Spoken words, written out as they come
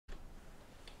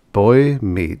Boy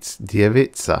Meets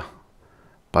Dyevitza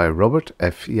by Robert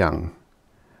F. Young,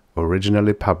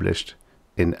 originally published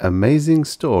in Amazing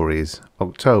Stories,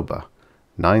 October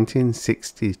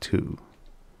 1962.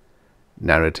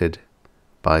 Narrated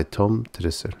by Tom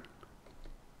Drisser.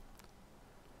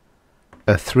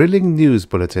 A thrilling news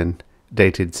bulletin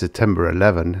dated September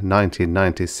 11,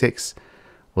 1996,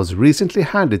 was recently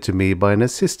handed to me by an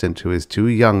assistant who is too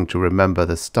young to remember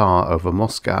the star over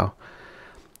Moscow,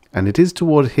 and it is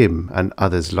toward him and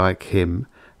others like him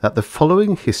that the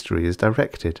following history is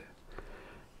directed.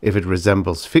 If it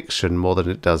resembles fiction more than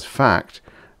it does fact,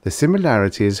 the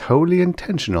similarity is wholly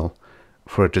intentional,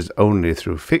 for it is only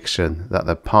through fiction that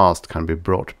the past can be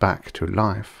brought back to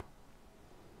life.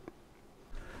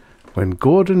 When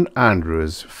Gordon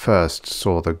Andrews first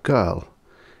saw the girl,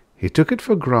 he took it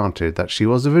for granted that she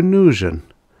was a Venusian,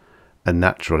 a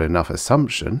natural enough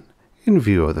assumption in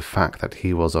view of the fact that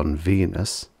he was on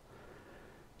Venus.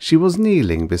 She was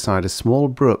kneeling beside a small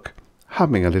brook,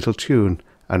 humming a little tune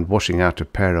and washing out a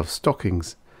pair of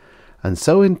stockings, and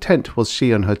so intent was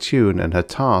she on her tune and her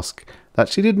task that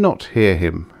she did not hear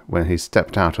him when he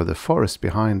stepped out of the forest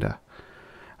behind her.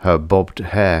 Her bobbed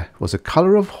hair was a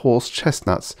colour of horse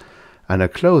chestnuts, and her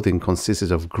clothing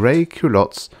consisted of grey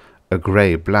culottes, a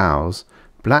grey blouse,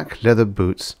 black leather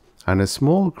boots, and a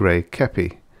small grey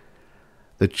kepi.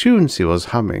 The tune she was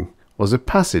humming was a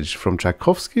passage from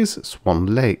Tchaikovsky's Swan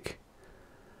Lake.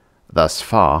 Thus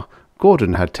far,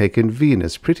 Gordon had taken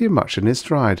Venus pretty much in his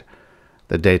stride.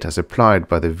 The data supplied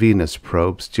by the Venus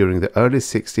probes during the early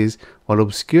 60s, while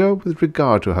obscure with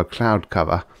regard to her cloud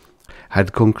cover,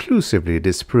 had conclusively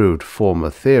disproved former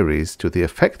theories to the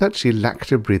effect that she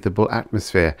lacked a breathable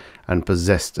atmosphere and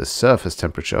possessed a surface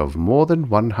temperature of more than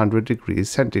 100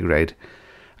 degrees centigrade,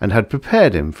 and had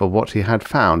prepared him for what he had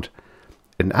found: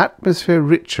 an atmosphere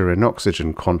richer in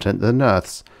oxygen content than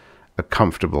Earth's, a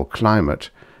comfortable climate,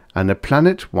 and a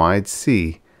planet-wide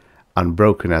sea,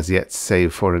 unbroken as yet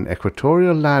save for an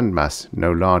equatorial landmass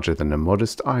no larger than a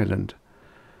modest island.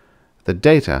 The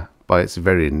data, by its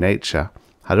very nature,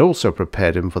 had also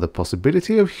prepared him for the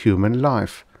possibility of human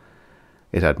life.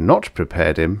 It had not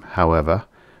prepared him, however,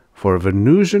 for a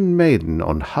Venusian maiden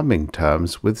on humming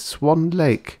terms with Swan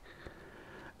Lake.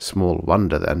 Small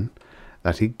wonder, then,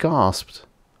 that he gasped.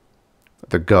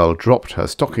 The girl dropped her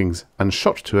stockings and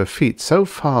shot to her feet so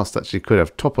fast that she could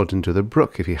have toppled into the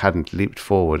brook if he hadn't leaped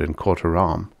forward and caught her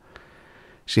arm.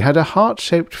 She had a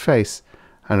heart-shaped face,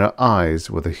 and her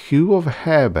eyes were the hue of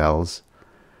harebells.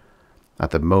 At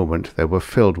the moment they were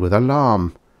filled with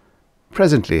alarm.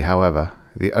 Presently, however,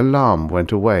 the alarm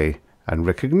went away, and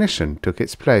recognition took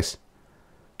its place.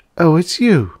 "Oh, it's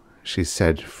you," she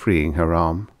said, freeing her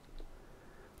arm.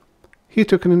 He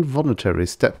took an involuntary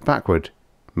step backward.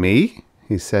 "Me?"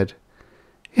 he said.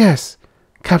 "Yes,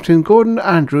 Captain Gordon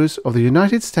Andrews of the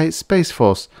United States Space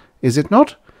Force, is it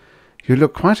not? You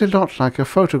look quite a lot like a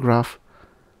photograph."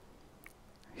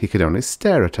 He could only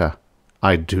stare at her.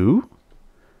 "I do?"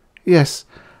 "Yes,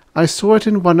 I saw it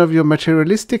in one of your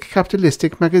materialistic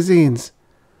capitalistic magazines."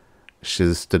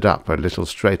 She stood up a little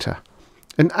straighter,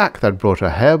 an act that brought her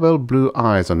harebell blue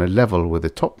eyes on a level with the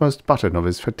topmost button of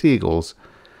his fatigues.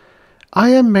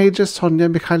 "I am Major Sonia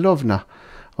Mikhailovna,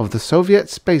 of the Soviet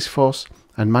Space Force,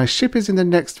 and my ship is in the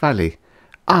next valley.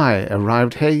 I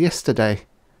arrived here yesterday."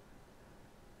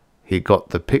 He got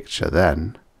the picture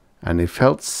then, and he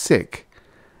felt sick.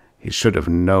 He should have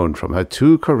known from her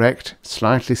too correct,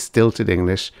 slightly stilted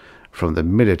English, from the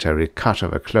military cut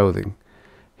of her clothing.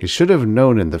 He should have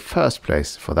known in the first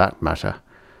place, for that matter.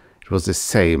 It was the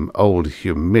same old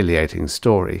humiliating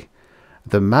story.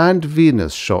 The manned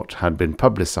Venus shot had been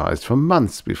publicized for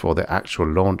months before the actual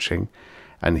launching,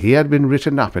 and he had been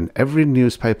written up in every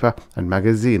newspaper and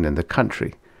magazine in the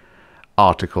country.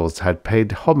 Articles had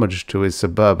paid homage to his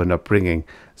suburban upbringing,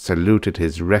 saluted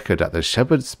his record at the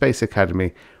Shepard Space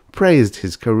Academy, praised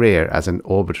his career as an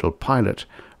orbital pilot,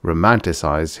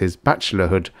 romanticized his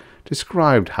bachelorhood,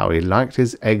 described how he liked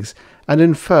his eggs, and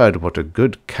inferred what a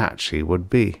good catch he would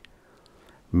be.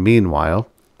 Meanwhile,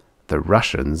 the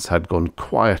Russians had gone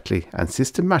quietly and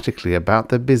systematically about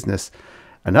their business,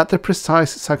 and at the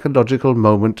precise psychological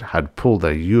moment had pulled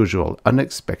their usual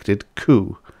unexpected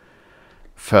coup.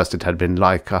 First it had been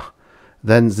Laika,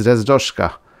 then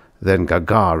Zvezdochka, then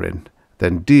Gagarin,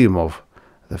 then Dymov,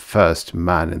 the first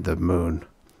man in the moon.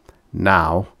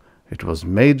 Now it was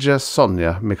Major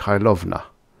Sonia Mikhailovna.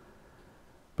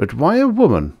 But why a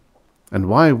woman? And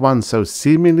why one so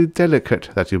seemingly delicate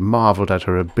that you marvelled at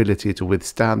her ability to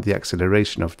withstand the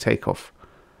acceleration of takeoff?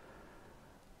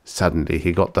 Suddenly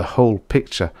he got the whole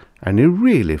picture, and he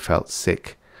really felt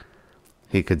sick.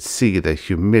 He could see the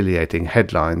humiliating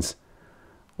headlines.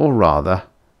 or rather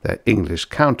their English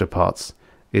counterparts,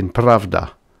 in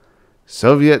Pravda.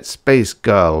 Soviet space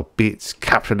girl beats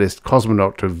capitalist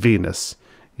cosmonaut to Venus.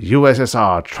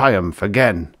 USSR triumph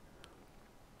again.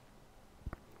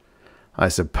 I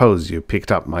suppose you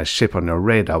picked up my ship on your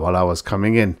radar while I was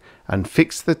coming in and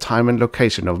fixed the time and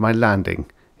location of my landing,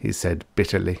 he said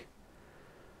bitterly.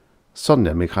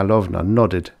 Sonia Mikhailovna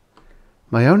nodded.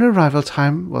 My own arrival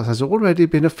time has already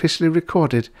been officially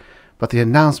recorded, but the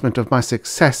announcement of my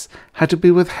success had to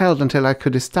be withheld until I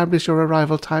could establish your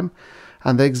arrival time,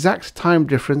 and the exact time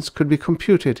difference could be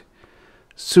computed.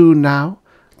 Soon now,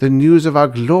 the news of our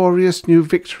glorious new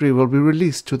victory will be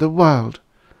released to the world.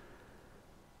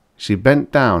 She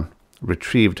bent down,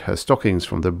 retrieved her stockings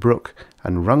from the brook,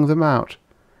 and wrung them out.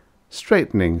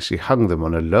 Straightening, she hung them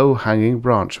on a low-hanging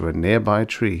branch of a nearby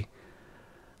tree.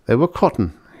 They were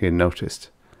cotton, he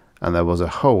noticed, and there was a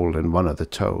hole in one of the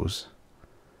toes.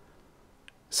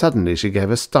 Suddenly she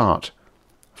gave a start.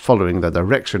 Following the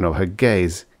direction of her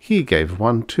gaze, he gave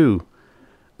one too.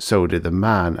 So did the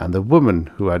man and the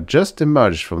woman who had just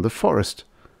emerged from the forest.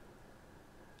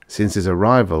 Since his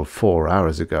arrival 4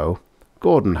 hours ago,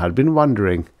 Gordon had been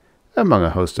wondering, among a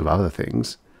host of other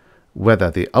things, whether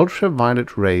the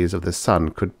ultraviolet rays of the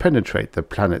sun could penetrate the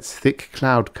planet's thick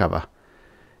cloud cover.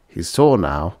 He saw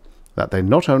now that they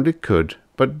not only could,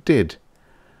 but did.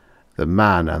 The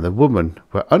man and the woman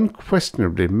were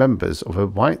unquestionably members of a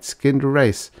white-skinned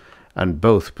race, and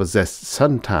both possessed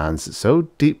suntans so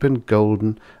deep and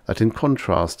golden that in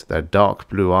contrast their dark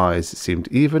blue eyes seemed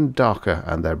even darker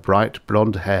and their bright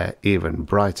blonde hair even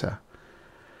brighter.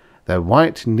 Their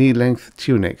white knee-length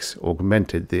tunics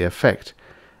augmented the effect,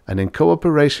 and in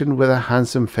cooperation with their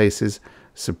handsome faces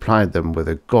supplied them with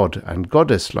a god and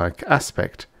goddess-like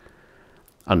aspect.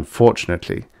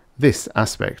 Unfortunately, this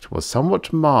aspect was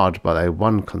somewhat marred by their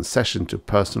one concession to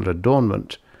personal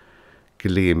adornment,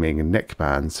 gleaming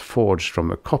neckbands forged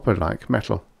from a copper-like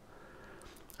metal.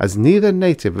 As neither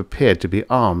native appeared to be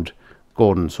armed,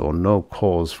 Gordon saw no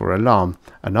cause for alarm,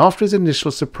 and after his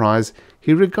initial surprise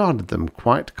he regarded them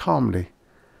quite calmly.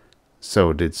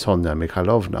 So did Sonia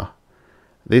Mikhailovna.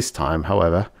 This time,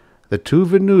 however, the two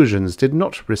Venusians did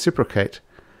not reciprocate.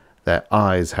 Their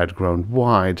eyes had grown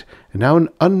wide, and now an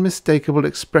unmistakable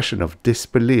expression of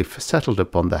disbelief settled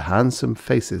upon their handsome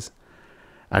faces.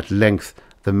 At length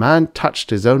the man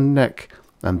touched his own neck,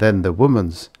 and then the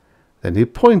woman's. Then he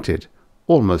pointed,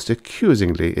 almost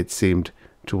accusingly it seemed,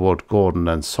 toward Gordon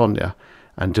and Sonia,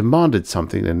 and demanded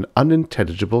something in an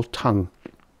unintelligible tongue.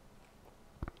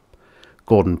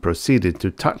 Gordon proceeded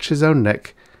to touch his own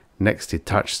neck. Next he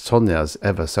touched Sonia's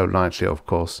ever so lightly, of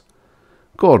course.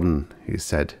 "Gordon," he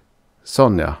said.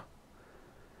 "Sonia."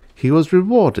 He was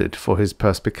rewarded for his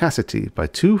perspicacity by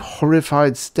 2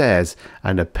 horrified stares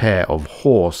and a pair of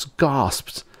hoarse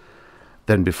gasps.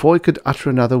 Then, before he could utter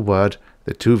another word,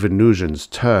 the 2 Venusians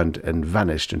turned and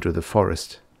vanished into the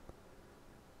forest.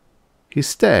 He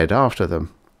stared after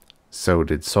them. So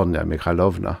did Sonia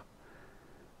Mikhailovna.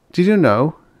 "Did you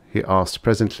know," he asked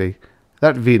presently,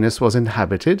 "that Venus was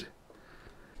inhabited?"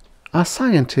 "Our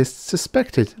scientists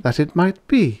suspected that it might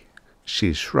be,"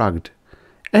 she shrugged.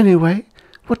 "Anyway,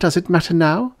 what does it matter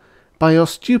now? By your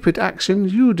stupid action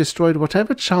you destroyed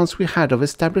whatever chance we had of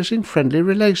establishing friendly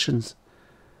relations."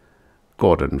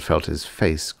 Gordon felt his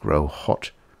face grow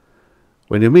hot.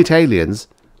 "When you meet aliens,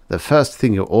 the first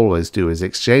thing you always do is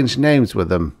exchange names with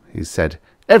them," he said.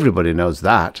 "Everybody knows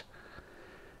that."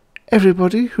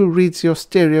 "Everybody who reads your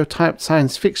stereotyped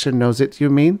science fiction knows it, you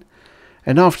mean?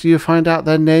 And after you find out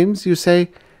their names, you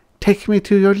say, 'Take me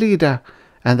to your leader,'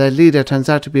 and their leader turns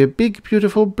out to be a big,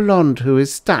 beautiful blonde who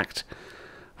is stacked.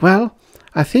 Well,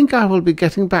 I think I will be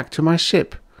getting back to my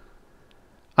ship."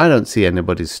 "I don't see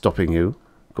anybody stopping you,"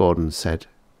 Gordon said.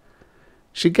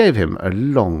 She gave him a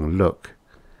long look.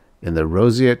 In the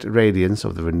roseate radiance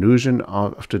of the Venusian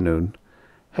afternoon,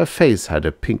 her face had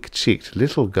a pink-cheeked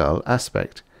little girl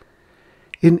aspect.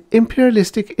 "In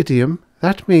imperialistic idiom,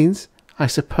 that means, I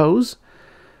suppose,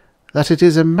 that it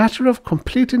is a matter of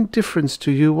complete indifference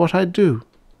to you what I do."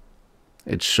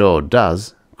 "It sure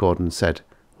does," Gordon said.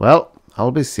 "Well,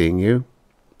 I'll be seeing you."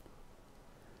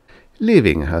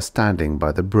 Leaving her standing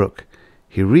by the brook,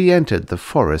 he re-entered the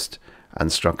forest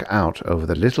and struck out over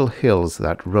the little hills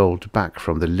that rolled back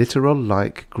from the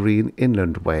littoral-like green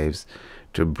inland waves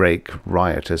to break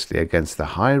riotously against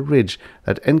the high ridge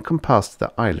that encompassed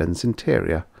the island's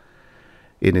interior.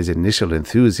 In his initial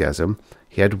enthusiasm,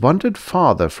 he had wandered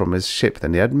farther from his ship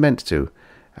than he had meant to,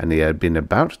 and he had been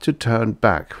about to turn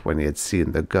back when he had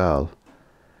seen the girl.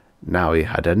 Now he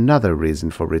had another reason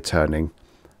for returning.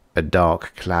 A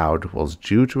dark cloud was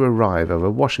due to arrive over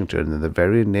Washington in the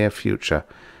very near future,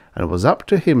 and it was up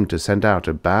to him to send out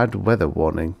a bad weather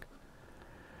warning.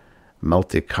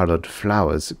 Multicolored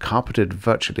flowers carpeted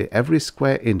virtually every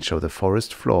square inch of the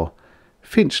forest floor.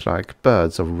 Finch-like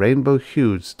birds of rainbow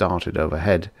hues darted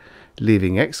overhead,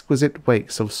 leaving exquisite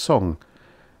wakes of song.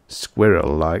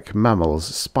 Squirrel-like mammals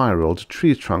spiraled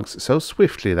tree trunks so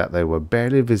swiftly that they were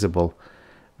barely visible.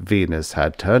 Venus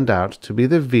had turned out to be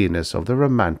the Venus of the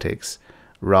romantics,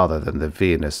 rather than the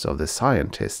Venus of the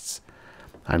scientists.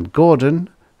 And Gordon,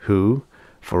 who,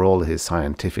 for all his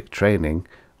scientific training,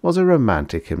 was a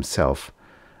romantic himself,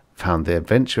 found the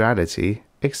eventuality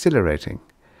exhilarating,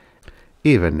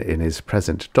 even in his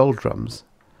present doldrums.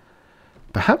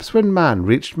 Perhaps when man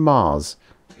reached Mars,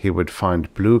 he would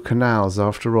find blue canals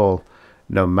after all,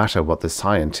 no matter what the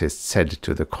scientists said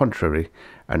to the contrary,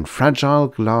 and fragile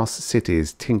glass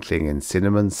cities tinkling in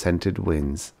cinnamon-scented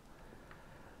winds.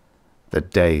 The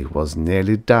day was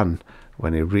nearly done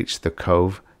when he reached the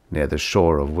cove near the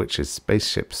shore of which his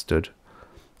spaceship stood,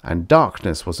 and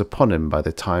darkness was upon him by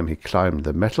the time he climbed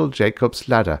the metal Jacob's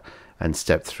ladder and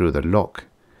stepped through the lock.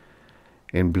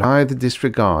 In blithe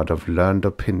disregard of learned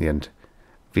opinion,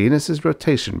 Venus's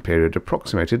rotation period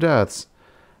approximated Earth's.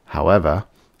 However,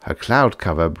 her cloud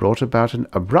cover brought about an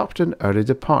abrupt and early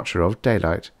departure of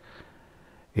daylight.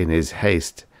 In his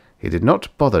haste, he did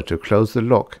not bother to close the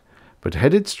lock, but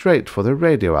headed straight for the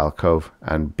radio alcove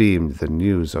and beamed the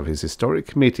news of his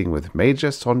historic meeting with Major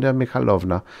Sonia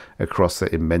Mikhailovna across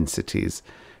the immensities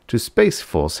to Space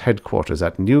Force headquarters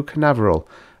at New Canaveral,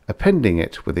 appending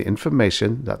it with the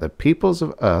information that the peoples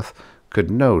of Earth could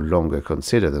no longer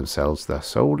consider themselves the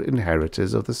sole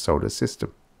inheritors of the solar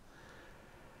system.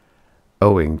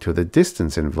 Owing to the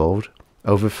distance involved,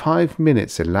 over 5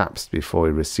 minutes elapsed before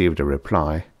he received a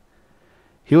reply.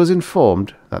 He was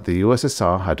informed that the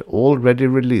USSR had already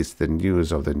released the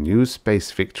news of the new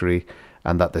space victory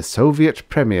and that the Soviet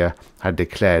Premier had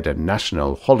declared a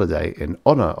national holiday in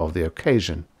honor of the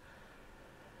occasion.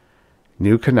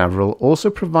 New Canaveral also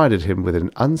provided him with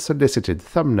an unsolicited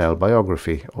thumbnail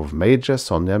biography of Major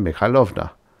Sonia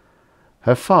Mikhailovna.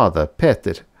 Her father,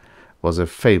 Petr, was a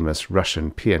famous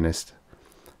Russian pianist.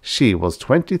 She was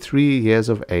 23 years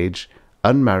of age,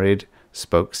 unmarried,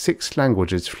 spoke 6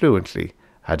 languages fluently,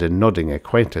 had a nodding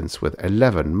acquaintance with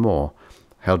 11 more,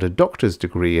 held a doctor's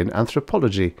degree in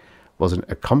anthropology, was an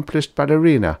accomplished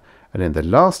ballerina, and in the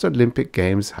last Olympic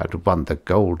Games had won the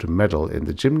gold medal in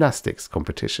the gymnastics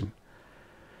competition.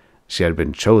 She had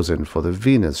been chosen for the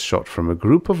Venus shot from a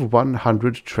group of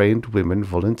 100 trained women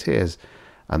volunteers,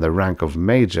 and the rank of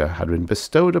major had been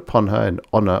bestowed upon her in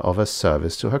honor of her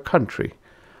service to her country.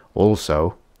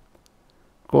 Also,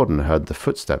 Gordon heard the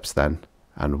footsteps then,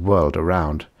 and whirled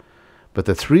around. But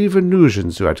the 3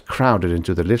 Venusians who had crowded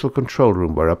into the little control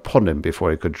room were upon him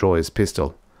before he could draw his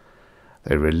pistol.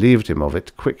 They relieved him of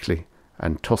it quickly,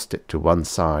 and tossed it to one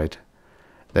side.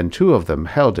 Then 2 of them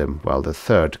held him, while the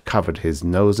 3rd covered his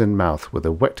nose and mouth with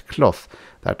a wet cloth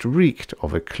that reeked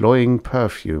of a cloying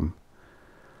perfume.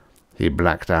 He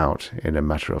blacked out in a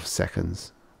matter of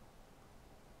seconds.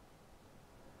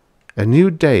 A new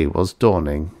day was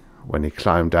dawning when he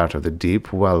climbed out of the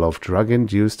deep well of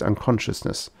drug-induced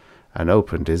unconsciousness and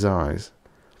opened his eyes.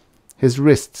 His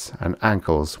wrists and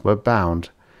ankles were bound,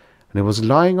 and he was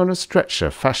lying on a stretcher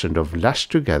fashioned of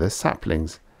lashed-together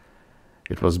saplings.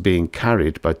 It was being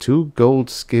carried by 2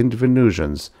 gold-skinned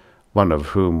Venusians, one of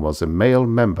whom was a male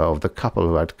member of the couple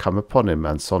who had come upon him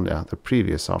and Sonia the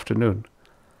previous afternoon.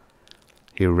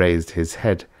 He raised his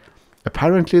head.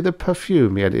 Apparently the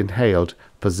perfume he had inhaled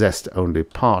possessed only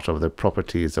part of the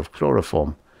properties of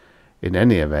chloroform. In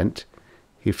any event,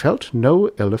 he felt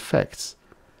no ill effects.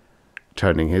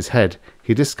 Turning his head,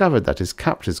 he discovered that his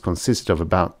captors consisted of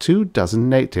about 24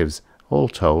 natives, all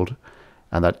told,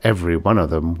 and that every one of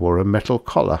them wore a metal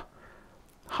collar.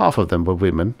 Half of them were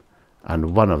women,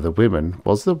 and one of the women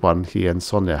was the one he and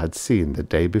Sonia had seen the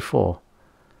day before.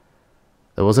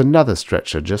 There was another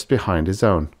stretcher just behind his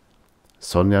own.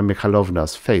 Sonia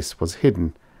Mikhailovna's face was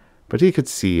hidden, but he could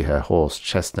see her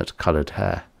horse-chestnut-coloured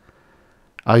hair.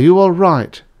 "Are you all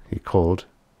right?" he called.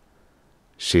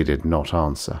 She did not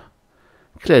answer.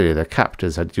 Clearly the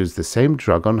captors had used the same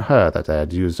drug on her that they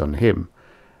had used on him,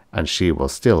 and she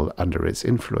was still under its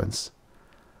influence.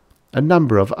 A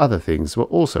number of other things were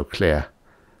also clear.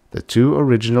 The 2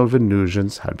 original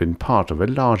Venusians had been part of a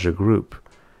larger group,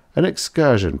 an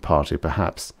excursion party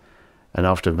perhaps, and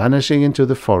after vanishing into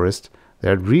the forest, they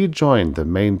had rejoined the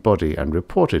main body and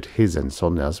reported his and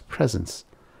Sonia's presence.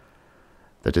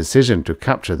 The decision to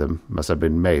capture them must have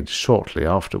been made shortly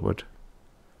afterward.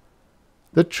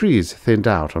 The trees thinned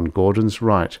out on Gordon's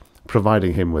right,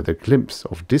 providing him with a glimpse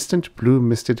of distant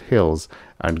blue-misted hills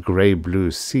and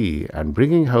grey-blue sea, and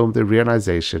bringing home the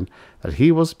realization that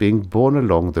he was being borne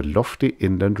along the lofty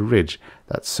inland ridge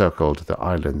that circled the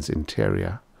island's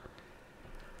interior.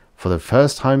 For the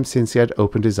first time since he had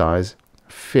opened his eyes,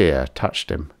 fear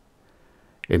touched him.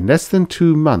 In less than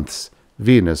 2 months,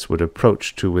 Venus would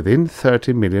approach to within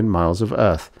 30 million miles of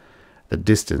Earth, the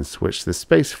distance which the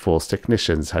Space Force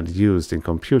technicians had used in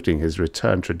computing his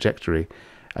return trajectory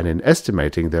and in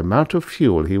estimating the amount of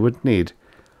fuel he would need.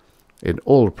 In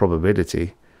all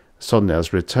probability,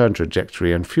 Sonia's return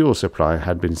trajectory and fuel supply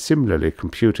had been similarly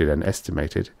computed and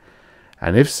estimated,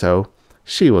 and if so,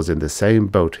 she was in the same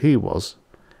boat he was.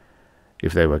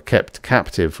 If they were kept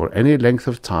captive for any length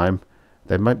of time,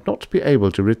 they might not be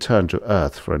able to return to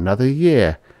Earth for another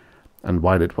year, and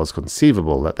while it was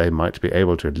conceivable that they might be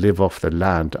able to live off the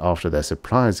land after their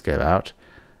supplies gave out,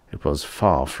 it was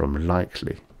far from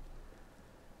likely.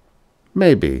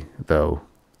 Maybe, though,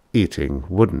 eating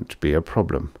wouldn't be a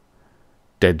problem.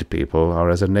 Dead people are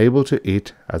as unable to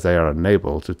eat as they are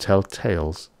unable to tell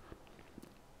tales.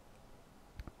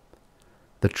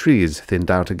 The trees thinned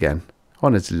out again,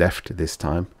 on his left this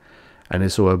time, and he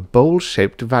saw a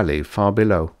bowl-shaped valley far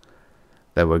below.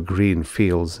 There were green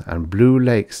fields and blue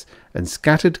lakes and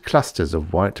scattered clusters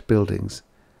of white buildings.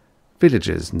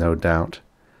 Villages, no doubt.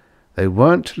 They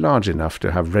weren't large enough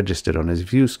to have registered on his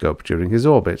viewscope during his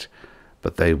orbit,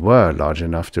 but they were large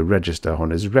enough to register on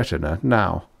his retina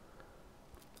now.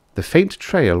 The faint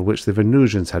trail which the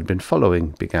Venusians had been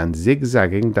following began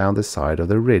zigzagging down the side of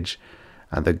the ridge,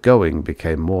 and the going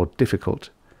became more difficult.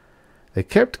 They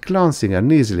kept glancing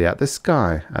uneasily at the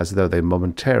sky, as though they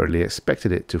momentarily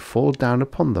expected it to fall down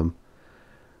upon them.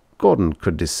 Gordon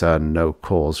could discern no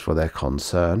cause for their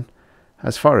concern.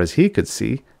 As far as he could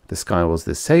see, the sky was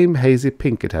the same hazy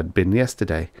pink it had been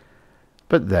yesterday.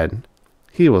 But then,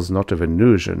 he was not a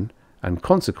Venusian, and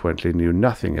consequently knew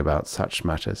nothing about such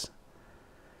matters.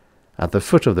 At the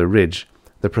foot of the ridge,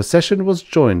 the procession was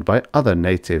joined by other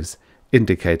natives,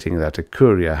 indicating that a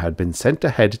courier had been sent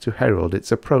ahead to herald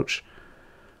its approach.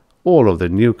 All of the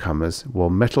newcomers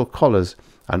wore metal collars,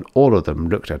 and all of them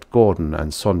looked at Gordon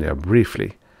and Sonia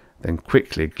briefly, then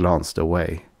quickly glanced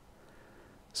away.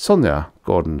 Sonia,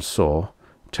 Gordon saw,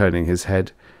 turning his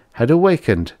head, had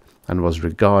awakened and was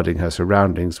regarding her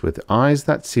surroundings with eyes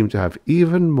that seemed to have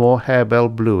even more harebell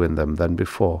blue in them than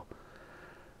before.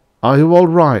 "Are you all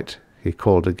right?" he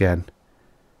called again.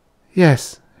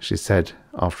 "Yes," she said,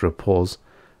 after a pause.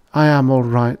 "I am all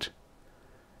right."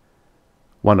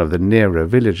 One of the nearer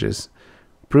villages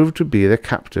proved to be the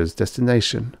captor's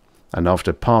destination, and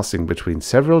after passing between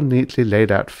several neatly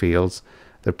laid out fields,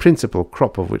 the principal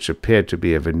crop of which appeared to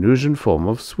be a Venusian form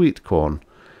of sweet corn,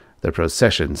 the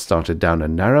procession started down a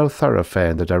narrow thoroughfare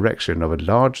in the direction of a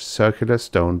large circular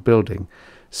stone building,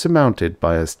 surmounted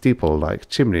by a steeple-like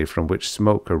chimney from which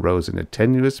smoke arose in a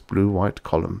tenuous blue-white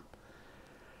column.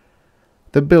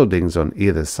 The buildings on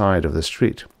either side of the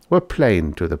street were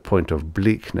plain to the point of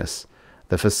bleakness,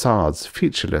 the facades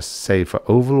featureless save for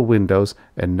oval windows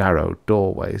and narrow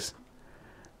doorways.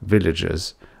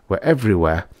 Villagers were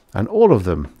everywhere, and all of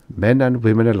them, men and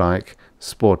women alike,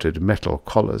 sported metal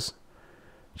collars.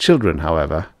 Children,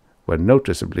 however, were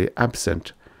noticeably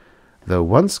absent, though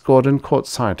once Gordon caught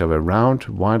sight of a round,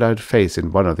 wide-eyed face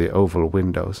in one of the oval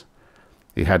windows.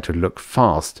 He had to look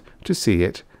fast to see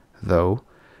it, though,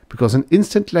 because an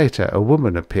instant later a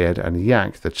woman appeared and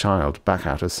yanked the child back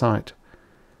out of sight.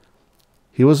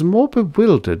 He was more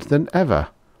bewildered than ever.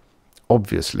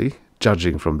 Obviously,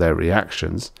 judging from their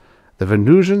reactions, the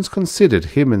Venusians considered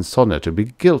him and Sonia to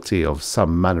be guilty of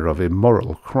some manner of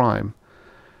immoral crime.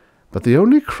 But the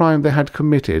only crime they had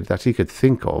committed that he could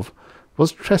think of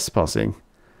was trespassing,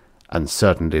 and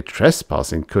certainly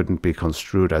trespassing couldn't be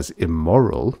construed as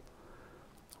immoral.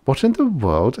 What in the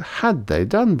world had they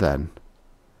done then?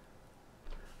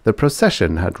 The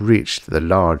procession had reached the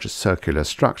large circular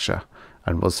structure,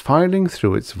 and was filing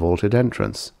through its vaulted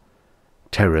entrance.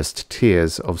 Terraced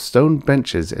tiers of stone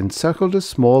benches encircled a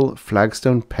small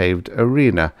flagstone-paved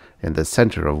arena, in the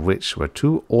centre of which were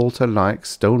 2 altar-like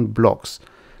stone blocks,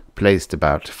 placed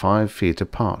about 5 feet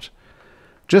apart.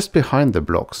 Just behind the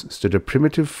blocks stood a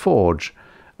primitive forge,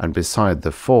 and beside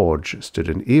the forge stood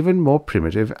an even more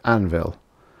primitive anvil.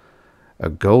 A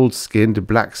gold-skinned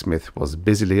blacksmith was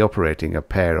busily operating a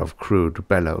pair of crude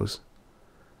bellows.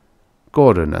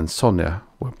 Gordon and Sonia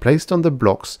were placed on the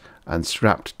blocks and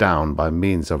strapped down by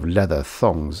means of leather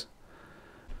thongs.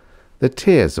 The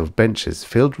tiers of benches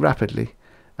filled rapidly,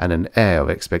 and an air of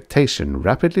expectation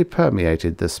rapidly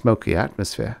permeated the smoky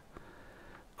atmosphere.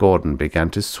 Gordon began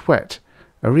to sweat,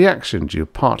 a reaction due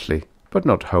partly, but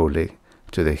not wholly,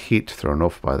 to the heat thrown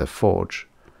off by the forge.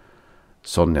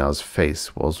 Sonia's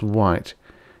face was white.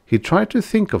 He tried to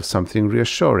think of something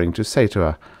reassuring to say to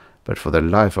her, but for the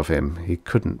life of him he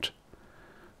couldn't.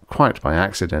 Quite by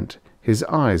accident, his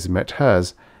eyes met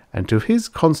hers, and to his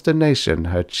consternation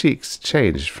her cheeks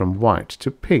changed from white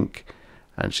to pink,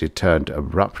 and she turned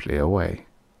abruptly away.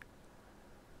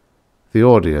 The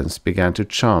audience began to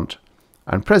chant,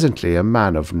 and presently a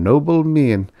man of noble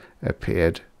mien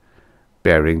appeared,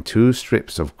 bearing 2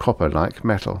 strips of copper-like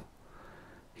metal.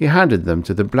 He handed them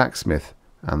to the blacksmith,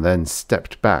 and then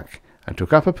stepped back and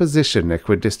took up a position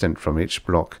equidistant from each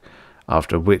block,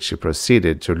 after which he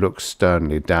proceeded to look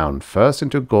sternly down, first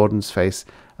into Gordon's face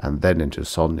and then into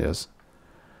Sonia's.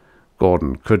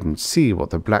 Gordon couldn't see what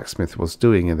the blacksmith was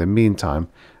doing in the meantime,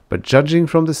 but judging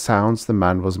from the sounds the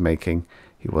man was making,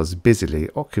 he was busily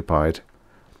occupied.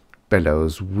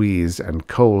 Bellows wheezed and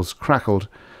coals crackled,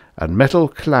 and metal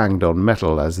clanged on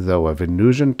metal as though a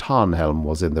Venusian Tarnhelm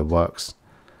was in the works.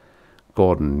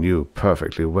 Gordon knew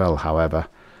perfectly well, however,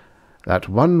 that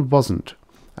one wasn't,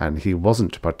 and he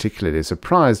wasn't particularly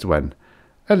surprised when,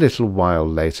 a little while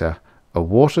later, a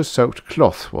water-soaked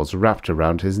cloth was wrapped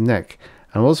around his neck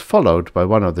and was followed by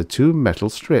one of the 2 metal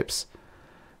strips.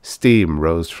 Steam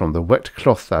rose from the wet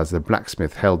cloth as the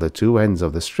blacksmith held the 2 ends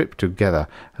of the strip together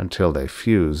until they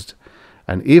fused,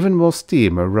 and even more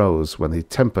steam arose when he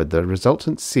tempered the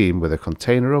resultant seam with a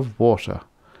container of water.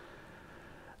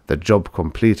 The job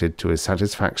completed to his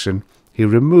satisfaction, he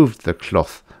removed the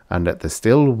cloth and let the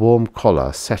still warm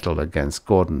collar settle against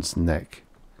Gordon's neck.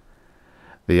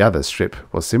 The other strip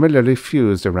was similarly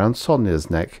fused around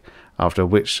Sonia's neck, after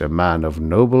which a man of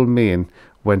noble mien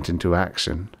went into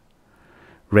action.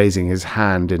 Raising his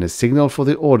hand in a signal for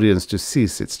the audience to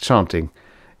cease its chanting,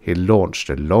 he launched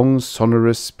a long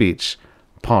sonorous speech,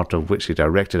 part of which he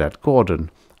directed at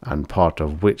Gordon, and part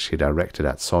of which he directed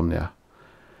at Sonia.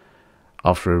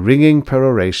 After a ringing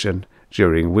peroration,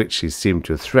 during which he seemed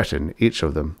to threaten each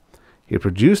of them, he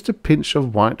produced a pinch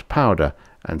of white powder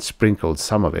and sprinkled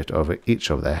some of it over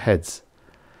each of their heads.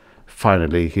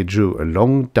 Finally he drew a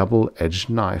long double-edged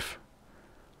knife.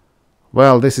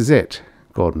 "Well, this is it,"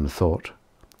 Gordon thought.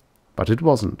 But it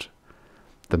wasn't.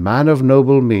 The man of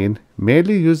noble mien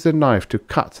merely used the knife to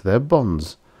cut their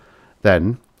bonds.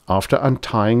 Then, after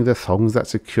untying the thongs that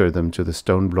secured them to the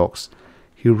stone blocks,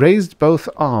 he raised both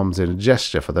arms in a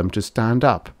gesture for them to stand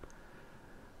up.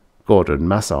 Gordon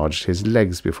massaged his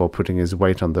legs before putting his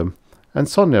weight on them, and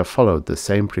Sonia followed the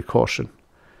same precaution.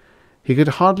 He could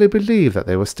hardly believe that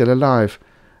they were still alive,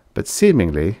 but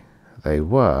seemingly they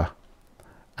were.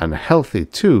 And healthy,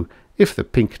 too, if the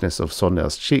pinkness of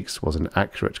Sonia's cheeks was an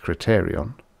accurate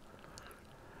criterion.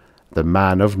 The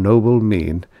man of noble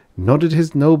mien nodded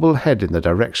his noble head in the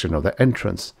direction of the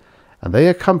entrance, and they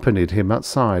accompanied him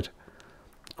outside.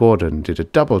 Gordon did a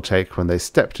double-take when they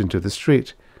stepped into the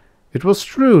street. It was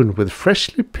strewn with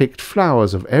freshly picked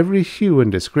flowers of every hue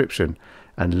and description,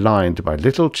 and lined by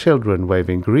little children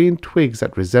waving green twigs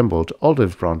that resembled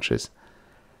olive branches.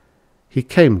 He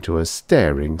came to a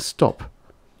staring stop.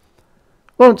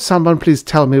 "Won't someone please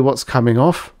tell me what's coming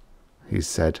off?" he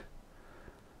said.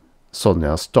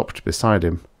 Sonia stopped beside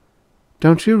him.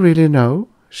 "Don't you really know?"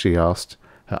 she asked,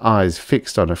 her eyes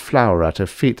fixed on a flower at her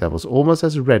feet that was almost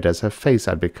as red as her face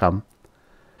had become.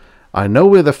 "I know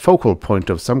we're the focal point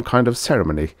of some kind of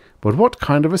ceremony, but what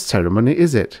kind of a ceremony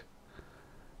is it?"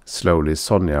 Slowly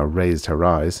Sonia raised her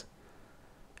eyes.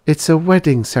 "It's a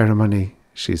wedding ceremony,"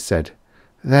 she said.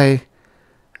 They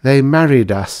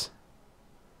married us."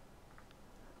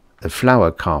 The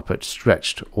flower carpet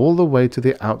stretched all the way to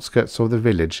the outskirts of the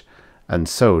village, and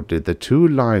so did the 2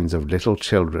 lines of little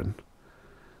children.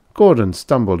 Gordon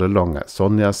stumbled along at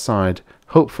Sonia's side,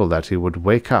 hopeful that he would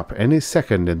wake up any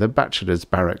second in the bachelors'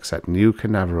 barracks at New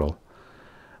Canaveral.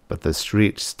 But the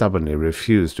street stubbornly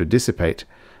refused to dissipate,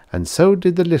 and so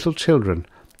did the little children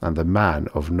and the man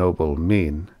of noble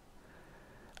mien.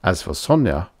 As for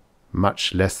Sonia,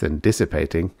 much less than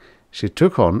dissipating, she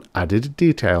took on added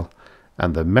detail,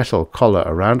 and the metal collar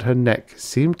around her neck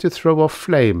seemed to throw off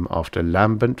flame after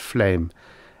lambent flame,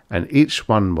 and each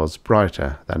one was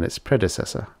brighter than its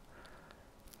predecessor.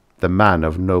 The man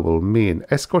of noble mien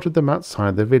escorted them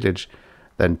outside the village,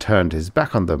 then turned his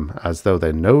back on them as though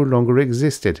they no longer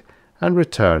existed, and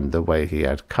returned the way he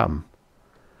had come.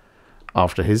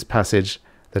 After his passage,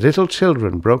 the little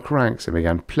children broke ranks and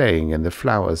began playing in the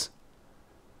flowers.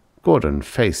 Gordon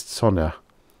faced Sonia.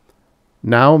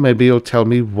 "Now maybe you'll tell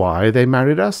me why they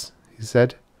married us?" he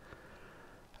said.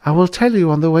 "I will tell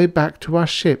you on the way back to our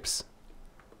ships."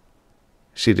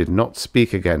 She did not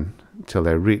speak again till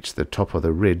they reached the top of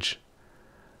the ridge.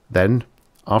 Then,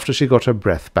 after she got her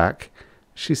breath back,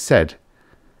 she said,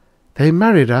 They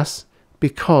married us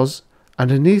because,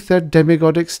 underneath their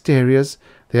demigod exteriors,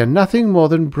 they are nothing more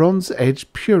than Bronze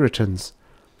Age Puritans.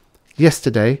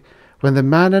 Yesterday, when the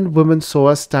man and woman saw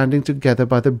us standing together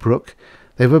by the brook,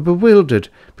 they were bewildered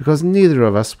because neither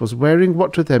of us was wearing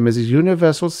what to them is a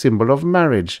universal symbol of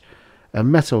marriage, a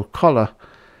metal collar,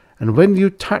 and when you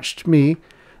touched me,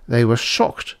 they were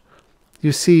shocked.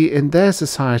 You see, in their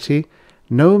society,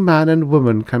 no man and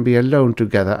woman can be alone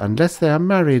together unless they are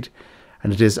married,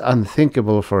 and it is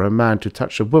unthinkable for a man to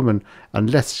touch a woman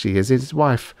unless she is his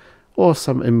wife or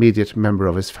some immediate member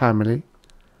of his family.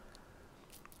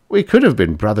 "We could have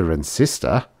been brother and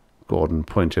sister," Gordon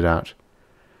pointed out.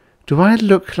 "Do I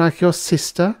look like your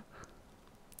sister?"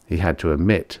 He had to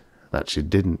admit that she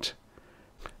didn't.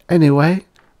 "Anyway,"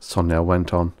 Sonia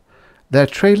went on, "their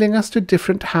trailing us to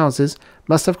different houses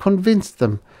must have convinced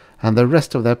them and the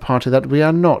rest of their party that we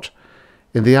are not.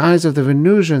 In the eyes of the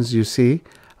Venusians, you see,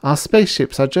 our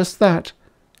spaceships are just that,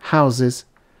 houses.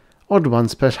 Odd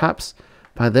ones, perhaps,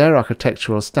 by their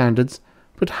architectural standards,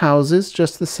 but houses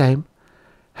just the same.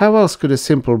 How else could a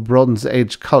simple Bronze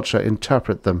Age culture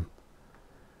interpret them?"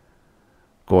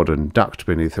 Gordon ducked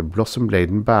beneath a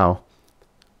blossom-laden bough.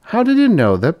 "How did you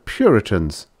know they're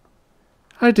Puritans?"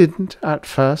 "I didn't, at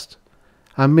first.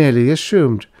 I merely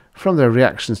assumed, from their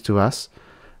reactions to us,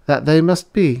 that they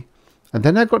must be, and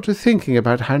then I got to thinking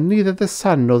about how neither the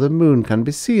sun nor the moon can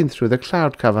be seen through the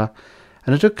cloud cover,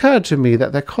 and it occurred to me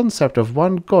that their concept of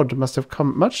one god must have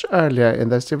come much earlier in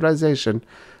their civilization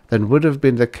than would have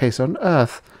been the case on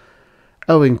Earth,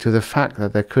 owing to the fact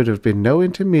that there could have been no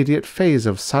intermediate phase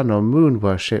of sun or moon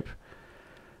worship.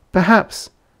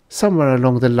 Perhaps, somewhere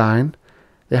along the line,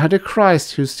 they had a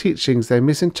Christ whose teachings they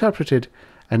misinterpreted,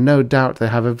 and no doubt they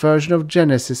have a version of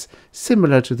Genesis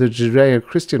similar to the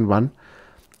Judeo-Christian one,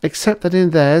 except that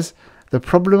in theirs the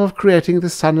problem of creating the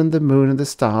sun and the moon and the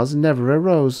stars never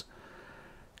arose.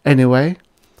 Anyway,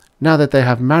 now that they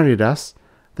have married us,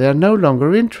 they are no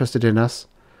longer interested in us.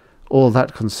 All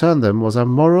that concerned them was our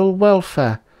moral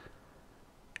welfare.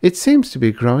 It seems to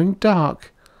be growing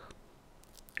dark."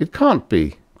 "It can't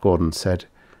be," Gordon said.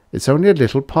 "It's only a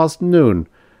little past noon,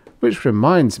 which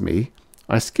reminds me,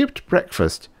 I skipped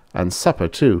breakfast, and supper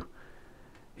too."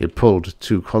 He pulled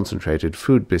 2 concentrated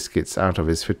food biscuits out of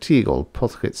his fatigue-old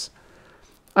pockets.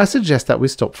 "I suggest that we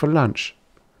stop for lunch."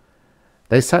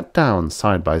 They sat down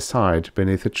side by side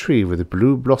beneath a tree with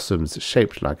blue blossoms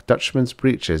shaped like Dutchman's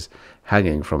breeches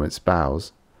hanging from its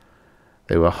boughs.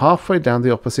 They were halfway down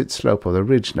the opposite slope of the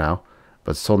ridge now,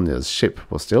 but Sonia's ship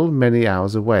was still many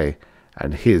hours away,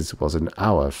 and his was an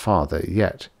hour farther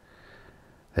yet.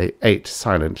 They ate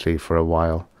silently for a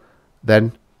while.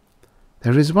 Then,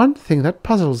 "There is one thing that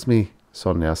puzzles me,"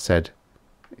 Sonia said.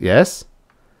 "Yes?"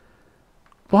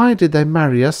 "Why did they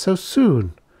marry us so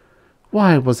soon?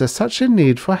 Why was there such a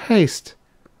need for haste?"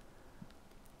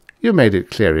 "You made it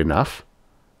clear enough.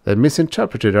 They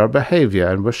misinterpreted our behaviour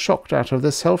and were shocked out of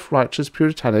their self-righteous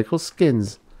puritanical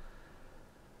skins."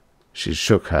 She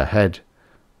shook her head.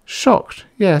 "Shocked,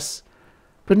 yes,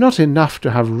 but not enough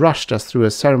to have rushed us through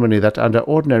a ceremony that under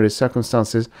ordinary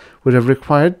circumstances would have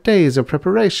required days of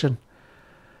preparation.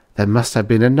 There must have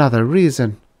been another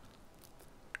reason."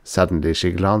 Suddenly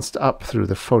she glanced up through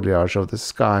the foliage of the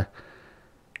sky.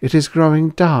 "It is growing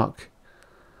dark."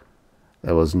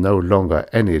 There was no longer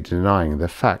any denying the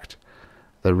fact.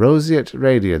 The roseate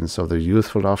radiance of the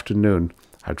youthful afternoon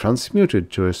had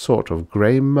transmuted to a sort of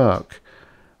grey murk.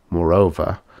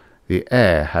 Moreover, the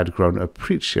air had grown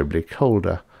appreciably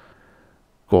colder.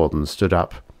 Gordon stood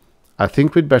up. "I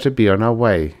think we'd better be on our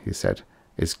way," he said.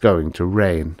 "It's going to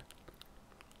rain."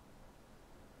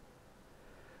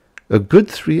 A good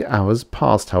 3 hours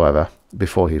passed, however,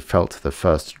 before he felt the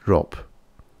first drop.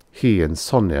 He and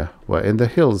Sonia were in the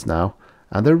hills now,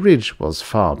 and the ridge was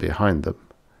far behind them.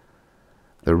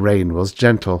 The rain was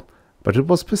gentle, but it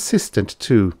was persistent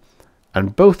too,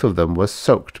 and both of them were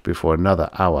soaked before another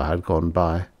hour had gone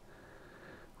by.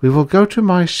 "We will go to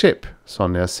my ship,"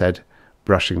 Sonia said,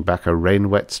 brushing back a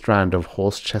rain-wet strand of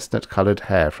horse-chestnut-coloured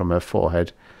hair from her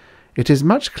forehead. "It is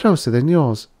much closer than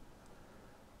yours."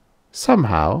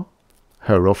 Somehow,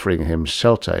 her offering him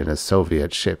shelter in a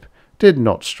Soviet ship did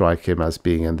not strike him as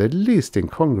being in the least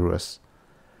incongruous.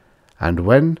 And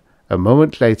when, a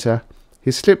moment later,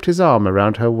 he slipped his arm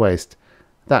around her waist,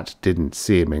 that didn't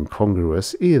seem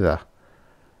incongruous either.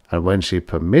 And when she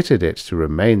permitted it to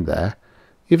remain there,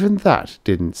 even that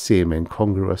didn't seem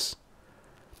incongruous.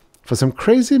 For some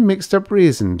crazy mixed-up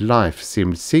reason, life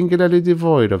seemed singularly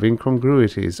devoid of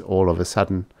incongruities all of a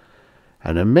sudden,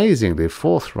 and amazingly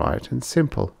forthright and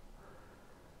simple.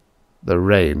 The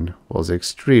rain was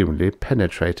extremely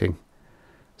penetrating.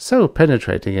 So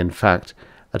penetrating, in fact,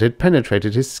 that it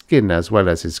penetrated his skin as well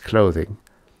as his clothing,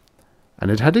 and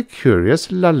it had a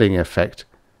curious lulling effect.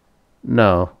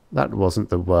 No, that wasn't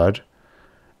the word.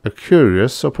 A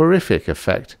curious soporific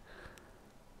effect.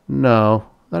 No,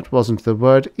 that wasn't the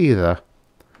word either.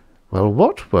 Well,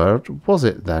 what word was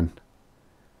it then?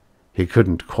 He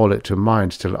couldn't call it to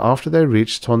mind till after they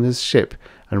reached Sonia's ship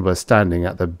and were standing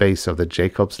at the base of the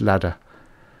Jacob's ladder.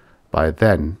 By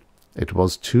then it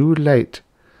was too late.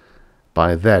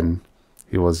 By then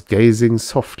he was gazing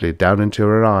softly down into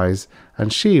her eyes,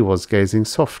 and she was gazing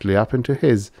softly up into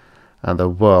his, and the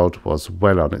world was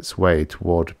well on its way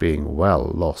toward being well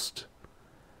lost.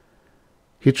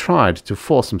 He tried to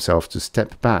force himself to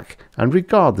step back and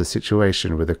regard the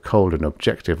situation with the cold and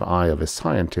objective eye of a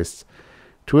scientist,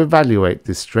 to evaluate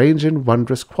the strange and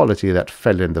wondrous quality that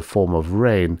fell in the form of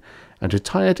rain, and to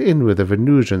tie it in with the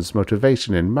Venusian's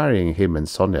motivation in marrying him and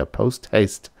Sonia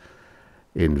post-haste.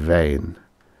 In vain.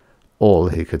 All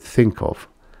he could think of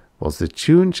was the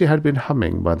tune she had been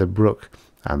humming by the brook,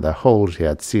 and the hole she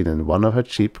had seen in one of her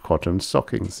cheap cotton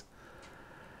stockings.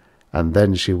 And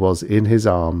then she was in his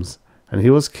arms, and he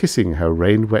was kissing her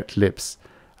rain-wet lips,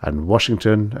 and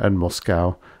Washington and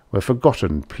Moscow were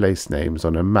forgotten place names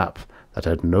on a map that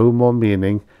had no more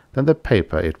meaning than the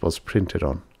paper it was printed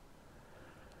on.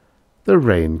 The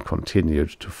rain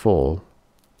continued to fall,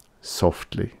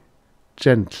 softly,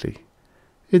 gently,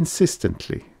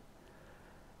 insistently.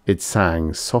 It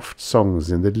sang soft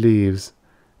songs in the leaves.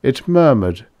 It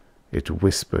murmured, it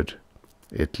whispered,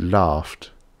 it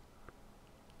laughed.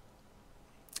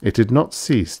 It did not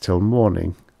cease till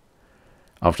morning.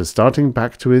 After starting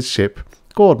back to his ship,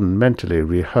 Gordon mentally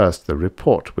rehearsed the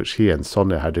report which he and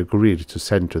Sonia had agreed to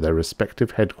send to their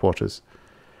respective headquarters.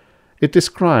 It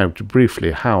described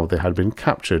briefly how they had been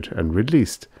captured and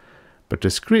released, but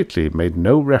discreetly made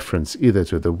no reference either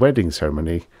to the wedding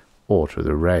ceremony or to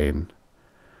the rain.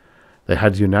 They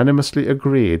had unanimously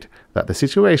agreed that the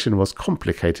situation was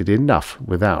complicated enough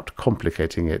without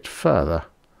complicating it further.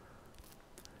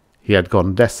 He had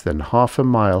gone less than half a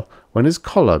mile when his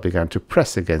collar began to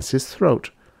press against his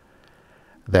throat.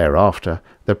 Thereafter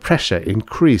the pressure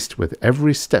increased with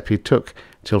every step he took,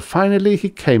 till finally he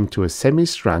came to a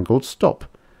semi-strangled stop.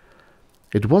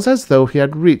 It was as though he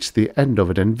had reached the end of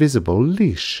an invisible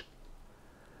leash.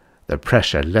 The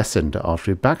pressure lessened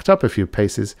after he backed up a few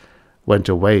paces, went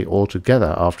away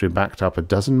altogether after he backed up a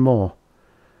dozen more.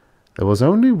 There was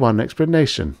only one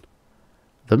explanation.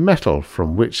 The metal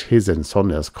from which his and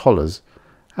Sonia's collars,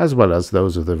 as well as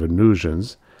those of the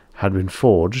Venusians, had been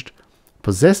forged,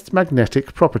 possessed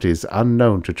magnetic properties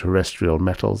unknown to terrestrial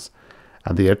metals,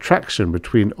 and the attraction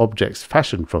between objects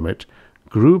fashioned from it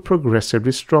grew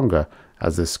progressively stronger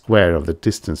as the square of the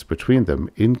distance between them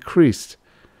increased.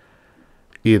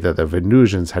 Either the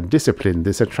Venusians had disciplined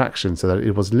this attraction so that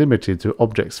it was limited to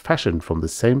objects fashioned from the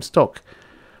same stock,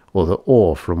 or the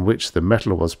ore from which the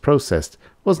metal was processed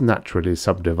was naturally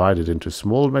subdivided into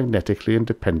small magnetically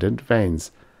independent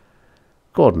veins.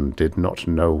 Gordon did not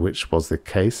know which was the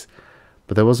case,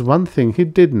 but there was one thing he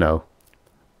did know.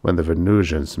 When the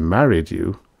Venusians married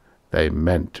you, they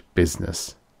meant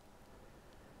business.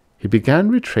 He began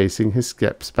retracing his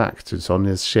steps back to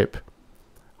Sonia's ship.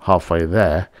 Halfway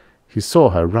there, he saw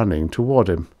her running toward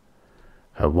him.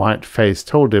 Her white face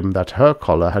told him that her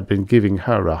collar had been giving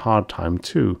her a hard time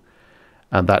too,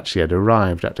 and that she had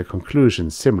arrived at a conclusion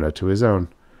similar to his own.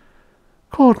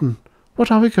 "Gordon,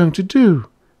 what are we going to do?"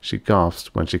 she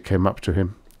gasped when she came up to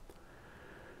him.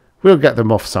 "We'll get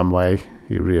them off some way,"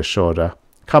 he reassured her.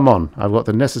 "Come on, I've got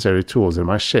the necessary tools in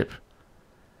my ship."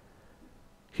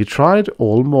 He tried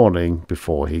all morning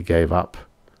before he gave up.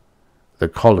 The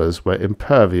collars were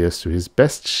impervious to his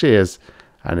best shears,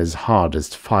 and his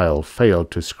hardest file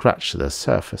failed to scratch the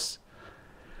surface.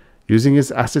 Using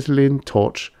his acetylene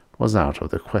torch was out of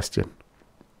the question.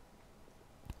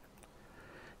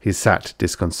 He sat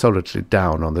disconsolately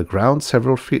down on the ground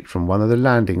several feet from one of the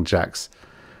landing jacks.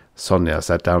 Sonia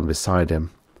sat down beside him.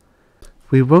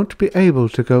 "We won't be able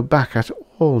to go back at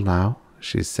all now,"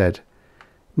 she said.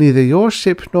 "Neither your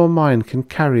ship nor mine can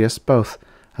carry us both,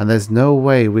 and there's no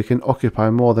way we can occupy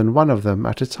more than one of them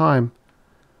at a time."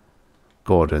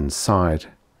 Gordon sighed.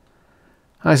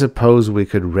 "I suppose we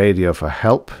could radio for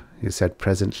help," he said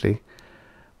presently.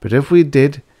 "But if we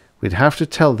did, we'd have to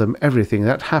tell them everything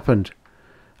that happened.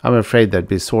 I'm afraid they'd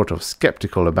be sort of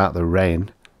skeptical about the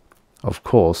rain. Of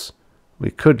course,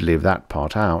 we could leave that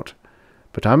part out,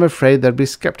 but I'm afraid they'd be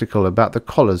skeptical about the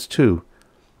collars too.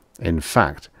 In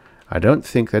fact, I don't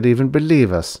think they'd even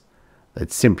believe us.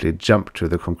 They'd simply jump to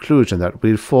the conclusion that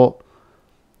we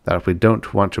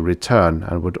don't want to return,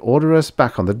 and would order us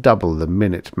back on the double the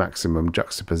minute maximum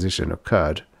juxtaposition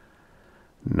occurred.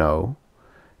 No.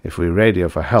 If we radio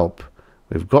for help,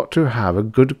 we've got to have a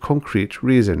good concrete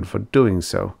reason for doing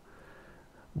so.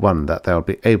 One that they'll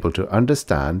be able to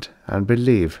understand and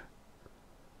believe.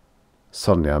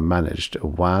 Sonia managed a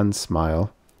wan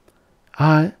smile.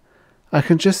 I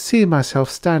can just see myself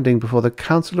standing before the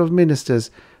Council of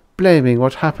Ministers, blaming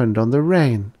what happened on the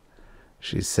rain,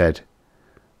 she said.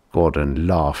 Gordon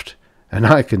laughed. And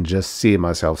I can just see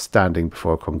myself standing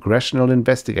before a Congressional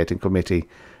Investigating Committee,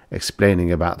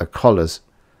 explaining about the collars.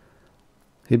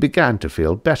 He began to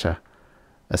feel better.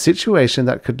 A situation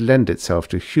that could lend itself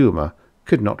to humour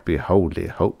could not be wholly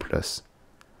hopeless.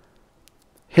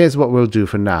 Here's what we'll do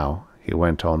for now, he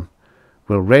went on.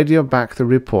 We'll radio back the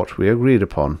report we agreed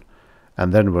upon,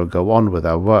 and then we'll go on with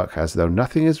our work as though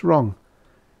nothing is wrong.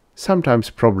 Sometimes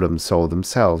problems solve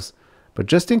themselves, but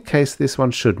just in case this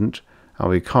one shouldn't, and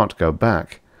we can't go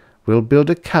back, we'll build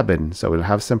a cabin so we'll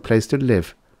have some place to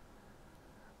live.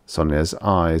 Sonia's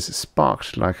eyes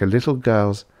sparkled like a little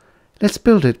girl's. Let's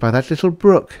build it by that little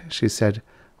brook, she said,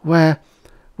 where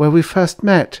we first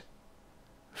met.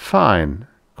 Fine,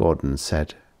 Gordon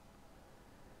said.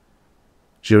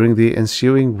 During the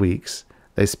ensuing weeks,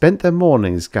 they spent their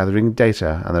mornings gathering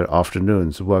data and their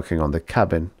afternoons working on the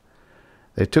cabin.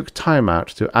 They took time out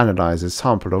to analyze a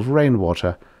sample of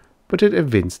rainwater, but it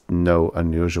evinced no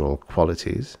unusual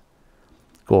qualities.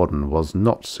 Gordon was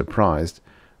not surprised.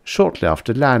 Shortly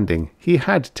after landing, he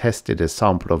had tested a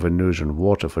sample of Venusian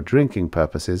water for drinking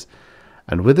purposes,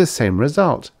 and with the same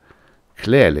result.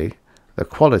 Clearly, the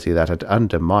quality that had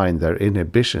undermined their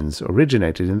inhibitions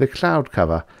originated in the cloud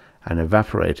cover and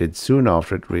evaporated soon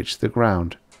after it reached the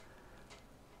ground.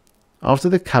 After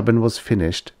the cabin was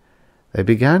finished, they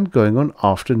began going on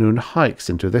afternoon hikes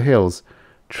into the hills,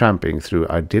 tramping through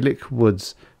idyllic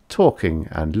woods, talking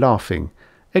and laughing,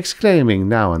 exclaiming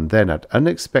now and then at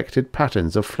unexpected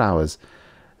patterns of flowers,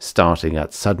 starting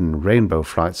at sudden rainbow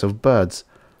flights of birds.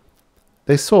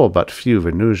 They saw but few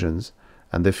Venusians,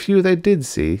 and the few they did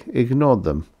see ignored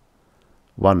them.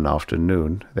 One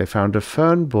afternoon they found a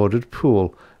fern-bordered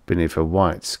pool beneath a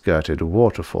white-skirted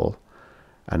waterfall,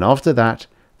 and after that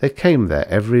they came there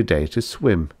every day to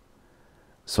swim.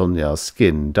 Sonia's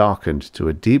skin darkened to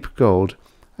a deep gold,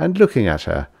 and looking at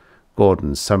her,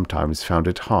 Gordon sometimes found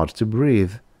it hard to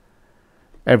breathe.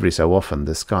 Every so often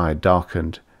the sky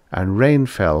darkened, and rain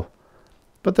fell,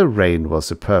 but the rain was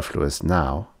superfluous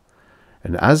now,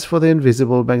 and as for the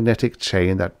invisible magnetic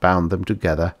chain that bound them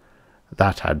together,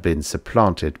 that had been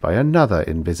supplanted by another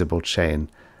invisible chain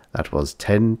that was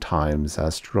 10 times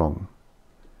as strong.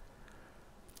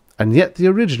 And yet the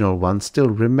original one still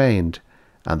remained,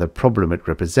 and the problem it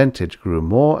represented grew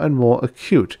more and more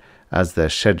acute as their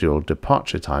scheduled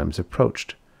departure times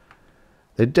approached.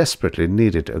 They desperately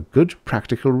needed a good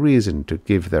practical reason to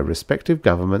give their respective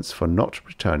governments for not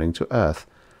returning to Earth,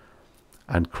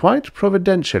 and quite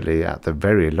providentially at the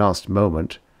very last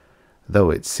moment,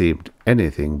 though it seemed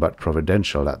anything but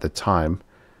providential at the time,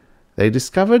 they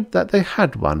discovered that they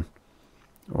had one,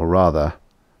 or rather,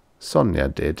 Sonia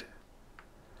did.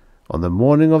 On the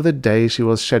morning of the day she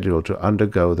was scheduled to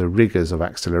undergo the rigours of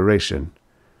acceleration,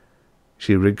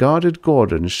 she regarded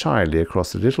Gordon shyly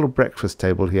across the little breakfast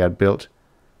table he had built.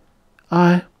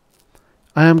 I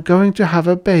am going to have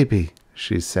a baby,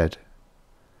 she said.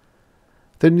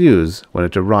 The news, when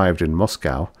it arrived in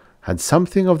Moscow, had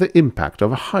something of the impact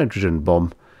of a hydrogen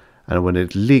bomb, and when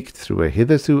it leaked through a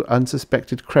hitherto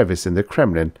unsuspected crevice in the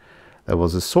Kremlin, there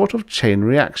was a sort of chain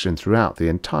reaction throughout the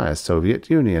entire Soviet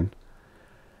Union.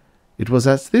 It was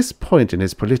at this point in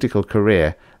his political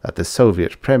career that the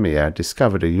Soviet Premier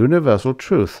discovered a universal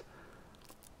truth.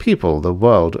 People the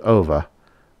world over,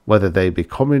 whether they be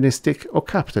communistic or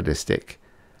capitalistic,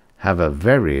 have a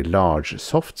very large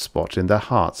soft spot in their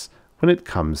hearts when it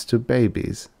comes to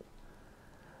babies.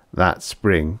 That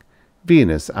spring,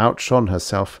 Venus outshone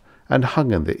herself and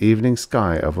hung in the evening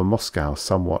sky over Moscow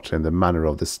somewhat in the manner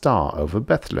of the star over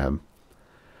Bethlehem.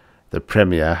 The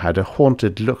Premier had a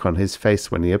haunted look on his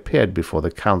face when he appeared before the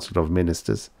Council of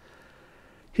Ministers.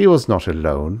 He was not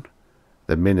alone.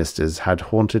 The ministers had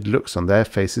haunted looks on their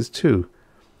faces too.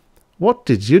 What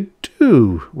did you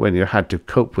do when you had to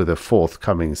cope with a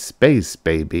forthcoming space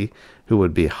baby who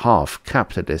would be half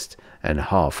capitalist and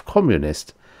half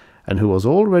communist, and who was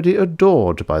already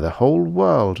adored by the whole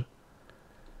world?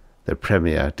 The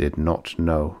Premier did not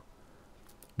know.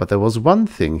 But there was one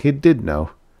thing he did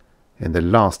know. In the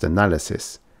last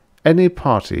analysis, any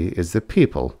party is the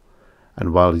people,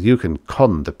 and while you can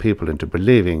con the people into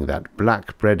believing that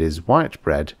black bread is white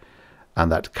bread,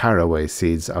 and that caraway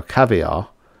seeds are caviar,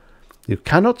 you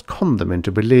cannot con them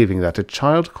into believing that a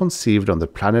child conceived on the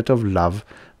planet of love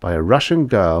by a Russian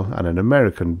girl and an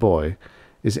American boy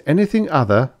is anything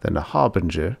other than a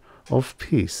harbinger of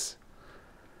peace.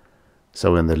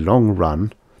 So in the long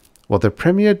run, what the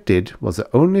Premier did was the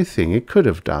only thing he could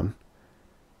have done.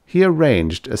 He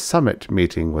arranged a summit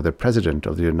meeting with the President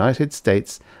of the United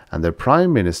States and the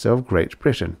Prime Minister of Great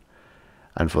Britain,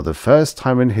 and for the first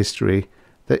time in history,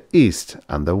 the East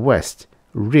and the West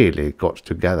really got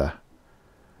together.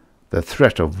 The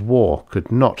threat of war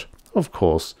could not, of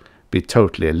course, be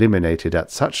totally eliminated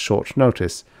at such short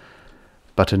notice,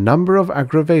 but a number of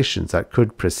aggravations that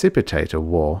could precipitate a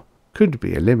war could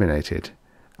be eliminated,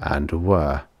 and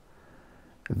were.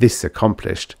 This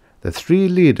accomplished, the three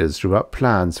leaders drew up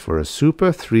plans for a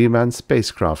super three-man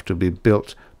spacecraft to be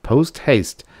built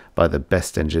post-haste by the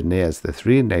best engineers the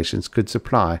three nations could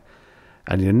supply,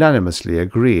 and unanimously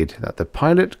agreed that the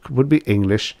pilot would be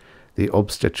English, the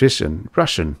obstetrician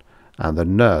Russian, and the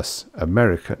nurse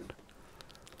American.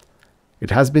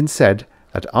 It has been said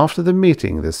that after the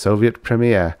meeting the Soviet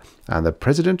Premier and the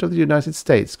President of the United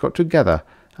States got together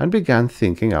and began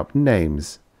thinking up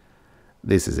names.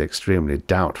 This is extremely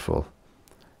doubtful.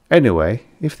 Anyway,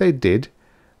 if they did,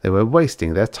 they were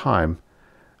wasting their time,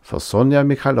 for Sonia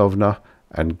Mikhailovna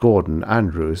and Gordon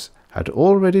Andrews had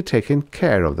already taken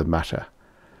care of the matter.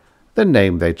 The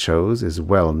name they chose is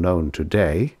well known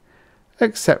today,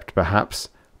 except perhaps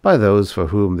by those for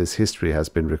whom this history has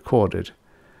been recorded,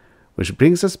 which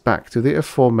brings us back to the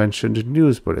aforementioned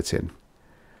news bulletin.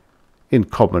 In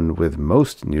common with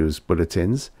most news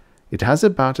bulletins, it has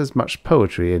about as much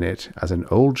poetry in it as an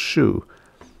old shoe,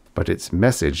 but its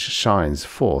message shines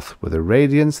forth with a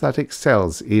radiance that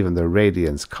excels even the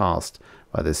radiance cast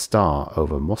by the star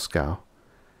over Moscow.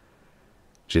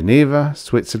 Geneva,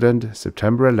 Switzerland,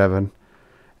 September 11,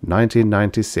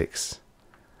 1996.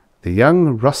 The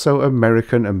young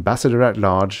Russo-American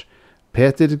ambassador-at-large,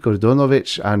 Petr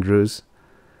Gordonovich Andrews,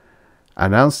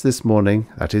 announced this morning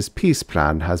that his peace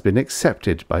plan has been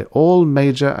accepted by all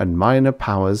major and minor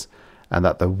powers, and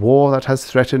that the war that has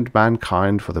threatened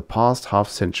mankind for the past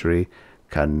half-century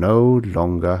can no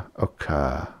longer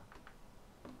occur.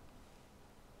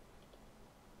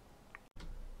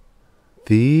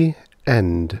 The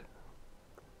end.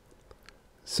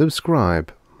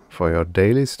 Subscribe for your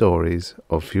daily stories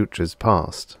of futures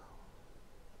past.